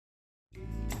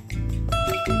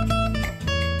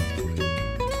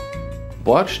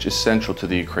Borscht is central to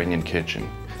the Ukrainian kitchen.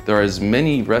 There are as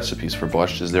many recipes for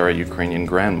borscht as there are Ukrainian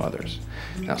grandmothers.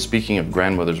 Now, speaking of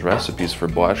grandmothers' recipes for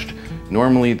borscht,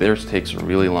 normally theirs takes a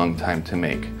really long time to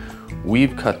make.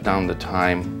 We've cut down the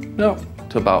time,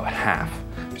 to about half.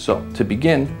 So, to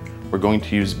begin, we're going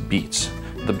to use beets.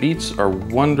 The beets are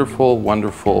wonderful,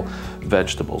 wonderful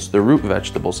vegetables. They're root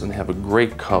vegetables and they have a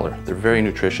great color. They're very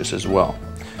nutritious as well.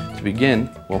 To begin,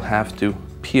 we'll have to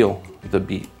peel the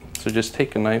beet. So just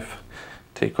take a knife,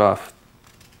 take off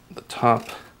the top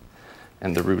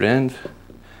and the root end,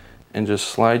 and just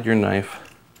slide your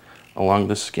knife along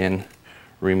the skin,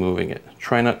 removing it.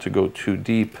 Try not to go too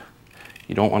deep.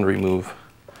 You don't want to remove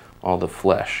all the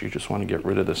flesh. You just want to get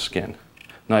rid of the skin.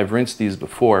 Now, I've rinsed these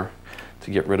before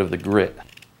to get rid of the grit.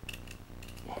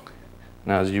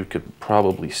 Now, as you could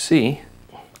probably see,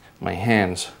 my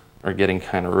hands are getting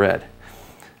kind of red,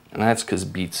 and that's because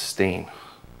beets stain.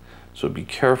 So be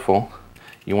careful.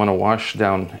 You want to wash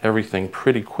down everything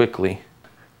pretty quickly.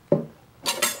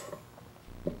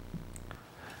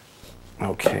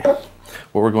 Okay,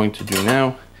 what we're going to do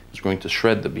now is we're going to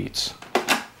shred the beets.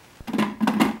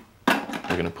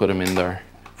 We're going to put them in our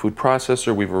food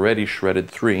processor. We've already shredded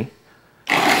 3.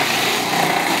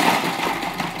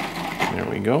 There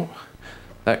we go.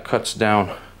 That cuts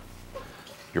down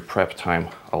your prep time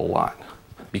a lot.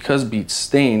 Because beets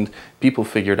stained, people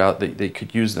figured out that they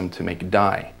could use them to make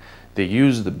dye. They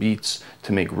use the beets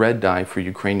to make red dye for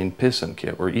Ukrainian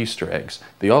pisanki, or Easter eggs.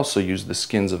 They also use the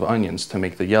skins of onions to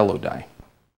make the yellow dye.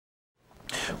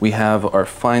 We have our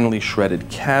finely shredded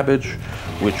cabbage,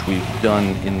 which we've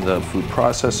done in the food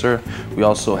processor. We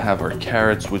also have our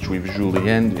carrots, which we've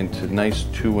julienned into nice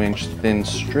 2-inch thin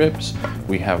strips.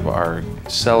 We have our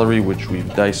celery, which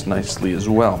we've diced nicely as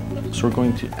well. So we're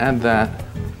going to add that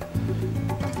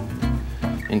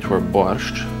into our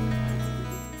borscht.